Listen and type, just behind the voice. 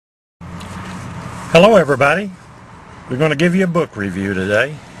Hello everybody. We're going to give you a book review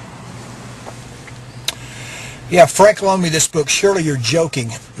today. Yeah, Frank loaned me this book, Surely You're Joking,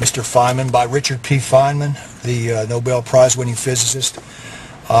 Mr. Feynman, by Richard P. Feynman, the Nobel Prize-winning physicist.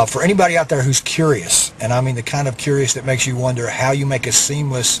 For anybody out there who's curious, and I mean the kind of curious that makes you wonder how you make a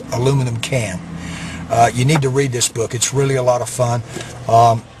seamless aluminum can, you need to read this book. It's really a lot of fun.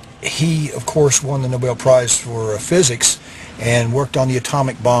 He, of course, won the Nobel Prize for physics and worked on the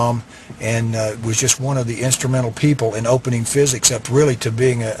atomic bomb, and was just one of the instrumental people in opening physics up really to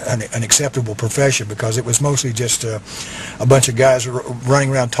being an acceptable profession, because it was mostly just a bunch of guys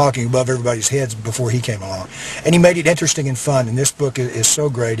running around talking above everybody's heads before he came along. And he made it interesting and fun, and this book is so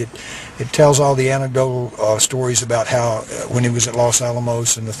great. It tells all the anecdotal stories about how when he was at Los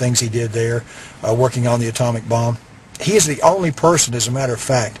Alamos and the things he did there working on the atomic bomb. He is the only person, as a matter of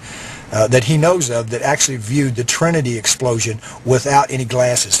fact, that he knows of that actually viewed the Trinity explosion without any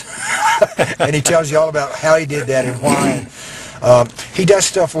glasses. And he tells you all about how he did that and why. He does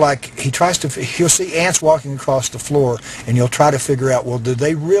stuff like he'll see ants walking across the floor, and he'll try to figure out, well, do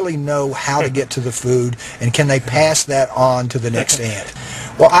they really know how to get to the food, and can they pass that on to the next ant?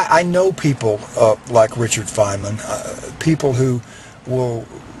 Well, I know people like Richard Feynman, people who will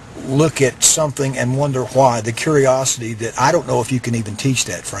look at something and wonder why. The curiosity that I don't know if you can even teach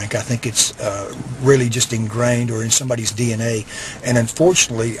that, Frank. I think it's really just ingrained or in somebody's DNA, and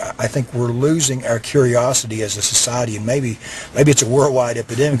unfortunately I think we're losing our curiosity as a society, and maybe it's a worldwide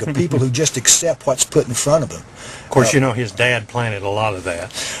epidemic of people who just accept what's put in front of them. Of course, you know his dad planted a lot of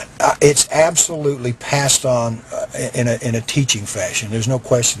that. It's absolutely passed on in a teaching fashion. There's no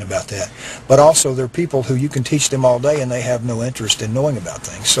question about that. But also there are people who you can teach them all day and they have no interest in knowing about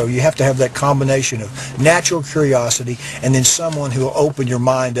things. So you have to have that combination of natural curiosity and then someone who will open your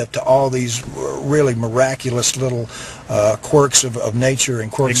mind up to all these really miraculous little quirks of nature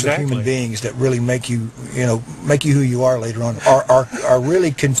and quirks of human beings that really make you who you are later on. Are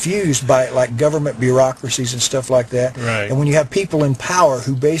really confused by like government bureaucracies and stuff like that. Right. And when you have people in power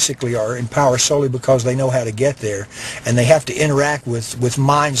who basically are in power solely because they know how to get there, and they have to interact with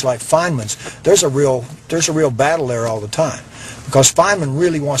minds like Feynman's, there's a real battle there all the time, because Feynman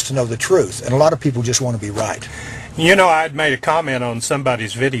really wants to know the truth, and a lot of people just want to be right. You know, I'd made a comment on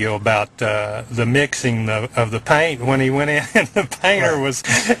somebody's video about the mixing of the paint when he went in, and the painter was,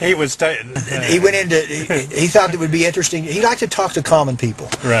 he thought it would be interesting. He liked to talk to common people.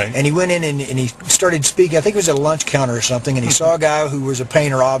 Right. And he went in and he started speaking. I think it was at a lunch counter or something, and he saw a guy who was a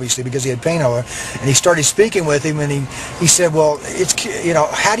painter, obviously, because he had paint all over, and he started speaking with him, and he said, well,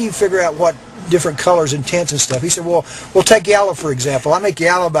 how do you figure out what different colors and tints and stuff? He said, well, we'll take yellow, for example. I make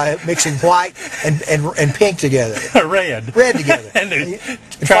yellow by mixing white and pink together. Red together. and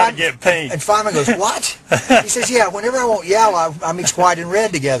try to get pink. And Feynman goes, what? He says, yeah, whenever I want yellow, I mix white and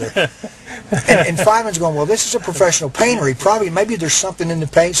red together. And Feynman's going, well, this is a professional painter. Maybe there's something in the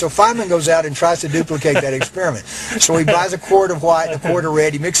paint. So Feynman goes out and tries to duplicate that experiment. So he buys a quart of white and a quart of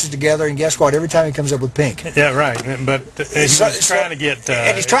red. He mixes together, and guess what? Every time he comes up with pink. Yeah, right. But he's trying to get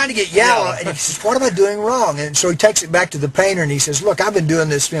and he's trying to get yellow, and he says, what am I doing wrong? And so he takes it back to the painter, and he says, look, I've been doing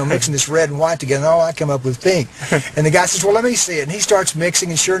this, mixing this red and white together, and I come up with pink. And the guy says, well, let me see it. And he starts mixing,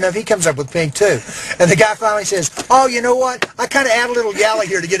 and sure enough, he comes up with pink too. And the guy finally says, oh, you know what? I kind of add a little yellow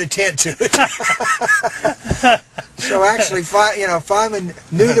here to get a tint to it. So actually,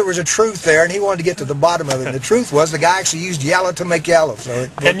 Feynman knew there was a truth there, and he wanted to get to the bottom of it. And the truth was the guy actually used yellow to make yellow. So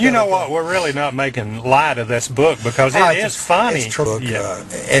and you know what? We're really not making light of this book, because it is funny. It's true.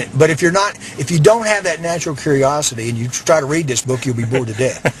 But if you don't have that natural curiosity and you try to read this book, you'll be bored to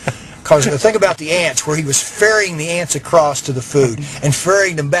death. Because the thing about the ants, where he was ferrying the ants across to the food and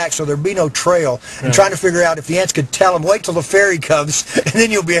ferrying them back so there'd be no trail, and trying to figure out if the ants could tell him, wait till the ferry comes, and then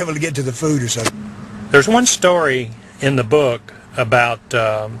you'll be able to get to the food or something. There's one story in the book about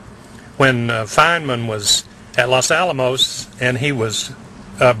when Feynman was at Los Alamos and he was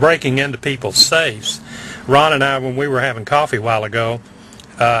breaking into people's safes. Ron and I, when we were having coffee a while ago,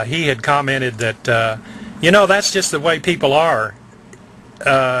 he had commented that, that's just the way people are.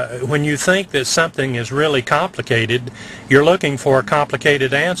 When you think that something is really complicated, you're looking for a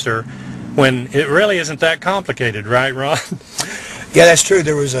complicated answer when it really isn't that complicated, right, Ron? Yeah, that's true.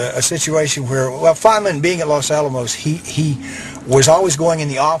 There was a situation where, well, Feynman, being at Los Alamos, he was always going in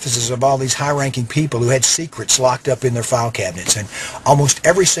the offices of all these high-ranking people who had secrets locked up in their file cabinets. And almost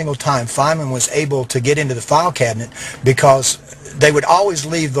every single time, Feynman was able to get into the file cabinet because they would always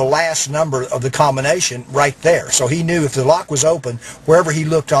leave the last number of the combination right there. So he knew if the lock was open, wherever he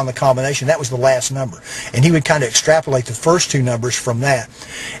looked on the combination, that was the last number. And he would kind of extrapolate the first two numbers from that.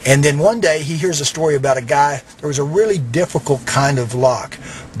 And then one day he hears a story about a guy. There was a really difficult kind of lock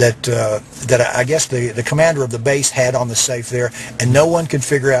that I guess the commander of the base had on the safe there, and no one could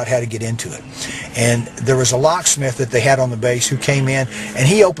figure out how to get into it. And there was a locksmith that they had on the base who came in, and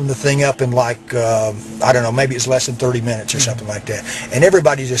he opened the thing up in like, I don't know, maybe it's less than 30 minutes or something like that. And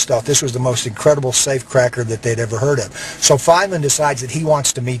everybody just thought this was the most incredible safe cracker that they'd ever heard of. So Feynman decides that he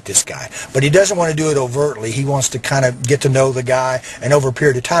wants to meet this guy, but he doesn't want to do it overtly. He wants to kind of get to know the guy, and over a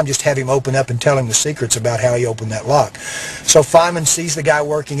period of time just have him open up and tell him the secrets about how he opened that lock. So Feynman sees the guy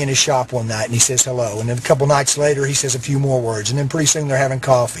working in his shop one night, and he says hello. And then a couple nights later, he says a few more words. And then pretty soon they're having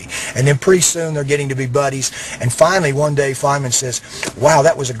coffee. And then pretty soon they're getting to be buddies. And finally, one day, Feynman says, wow,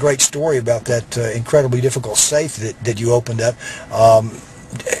 that was a great story about that incredibly difficult safe that you opened up.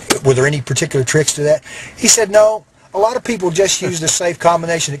 Were there any particular tricks to that? He said, no. A lot of people just use the safe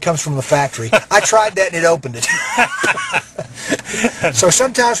combination that comes from the factory. I tried that and it opened it. So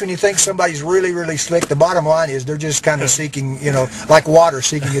sometimes when you think somebody's really, really slick, the bottom line is they're just kind of seeking, you know, like water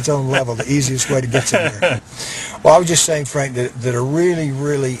seeking its own level, the easiest way to get to there. Well, I was just saying, Frank, that a really,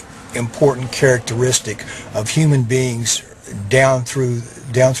 really important characteristic of human beings down through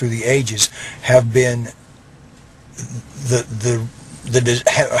the ages have been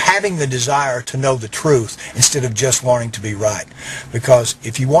having the desire to know the truth instead of just wanting to be right. Because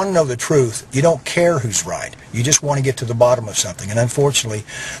if you want to know the truth, you don't care who's right. You just want to get to the bottom of something. And unfortunately,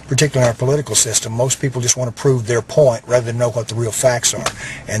 particularly in our political system, most people just want to prove their point rather than know what the real facts are.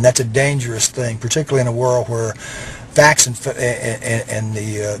 And that's a dangerous thing, particularly in a world where facts and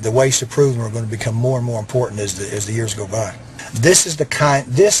the ways to prove them are going to become more and more important as the years go by. This is the kind.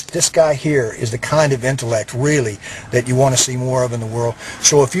 This guy here is the kind of intellect, really, that you want to see more of in the world.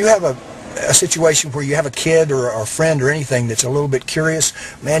 So if you have a situation where you have a kid or a friend or anything that's a little bit curious,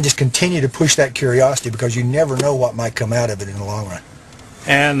 man, just continue to push that curiosity, because you never know what might come out of it in the long run.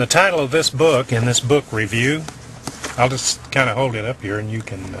 And the title of this book, in this book review, I'll just kind of hold it up here and you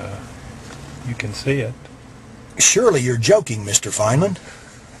can see it. Surely You're Joking, Mr. Feynman,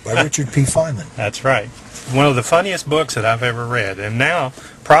 by Richard P. Feynman. That's right. One of the funniest books that I've ever read, and now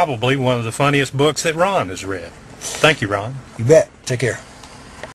probably one of the funniest books that Ron has read. Thank you, Ron. You bet. Take care.